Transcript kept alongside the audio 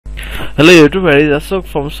Hello YouTube, here is Ashok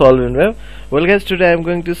from Solving Web. Well guys, today I'm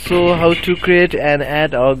going to show how to create and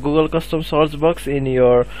add a Google custom search box in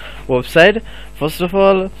your website. First of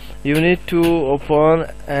all, you need to open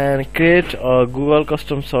and create a Google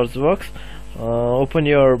custom search box. Open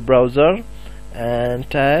your browser and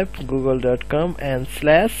type google.com and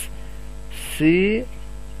 /CSE.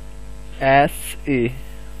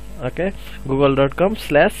 Okay,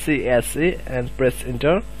 google.com/CSE and press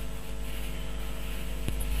enter.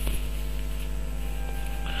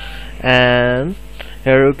 And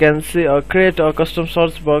here you can see create a custom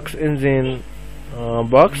search box engine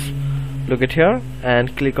box. Look at here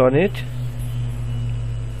and click on it,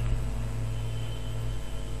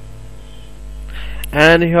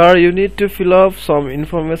 and here you need to fill up some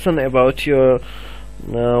information about your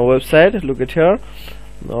website. Look at here,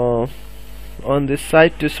 on this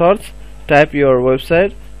site to search, type your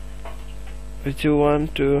website which you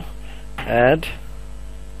want to add.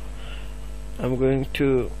 I'm going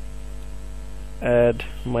to add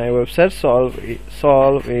my website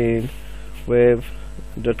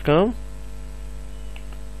solveinweb.com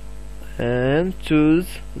and choose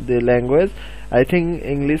the language. I think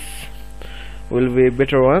English will be a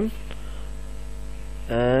better one.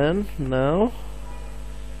 And now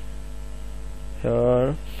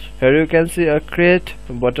here you can see a create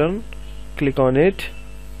button. Click on it.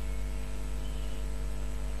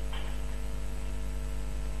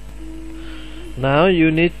 Now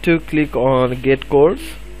you need to click on get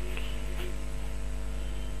course,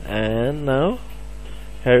 and now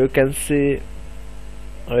here you can see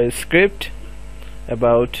a script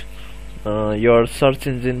about your search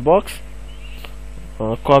engine box.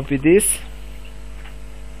 Copy this,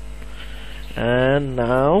 and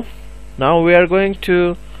now we are going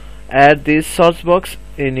to add this search box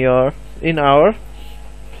in our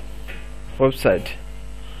website.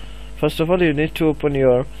 First of all, you need to open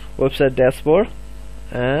your website dashboard,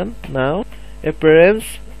 and now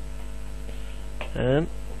appearance and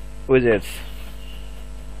widgets.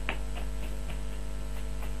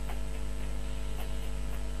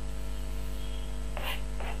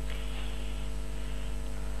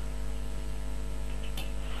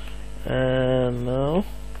 And now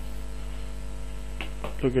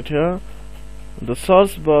look at here, the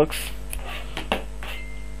search box.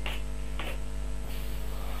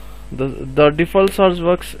 The default search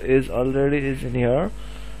box is already in here.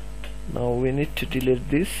 Now we need to delete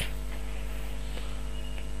this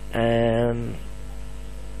and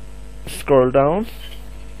scroll down,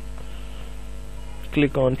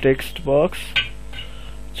 click on text box,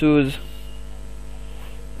 choose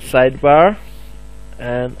sidebar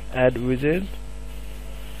and add widget,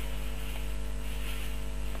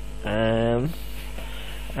 and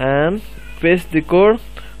paste the code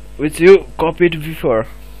which you copied before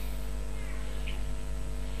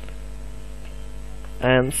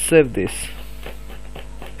and save this.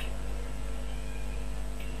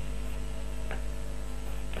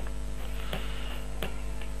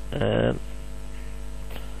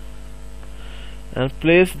 And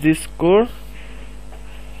place this code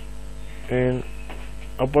in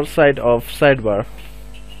upper side of sidebar.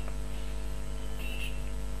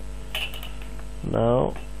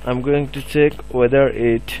 Now I'm going to check whether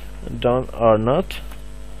it done or not.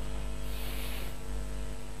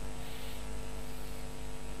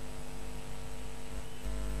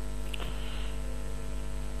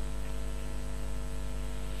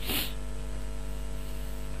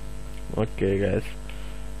 Okay guys,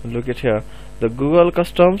 look at here, the Google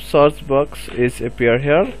custom search box is appear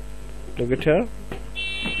here. Look at here,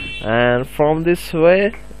 and from this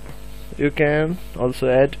way you can also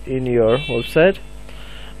add in your website.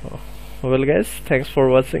 Well guys, thanks for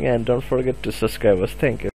watching, and don't forget to subscribe us. Thank you.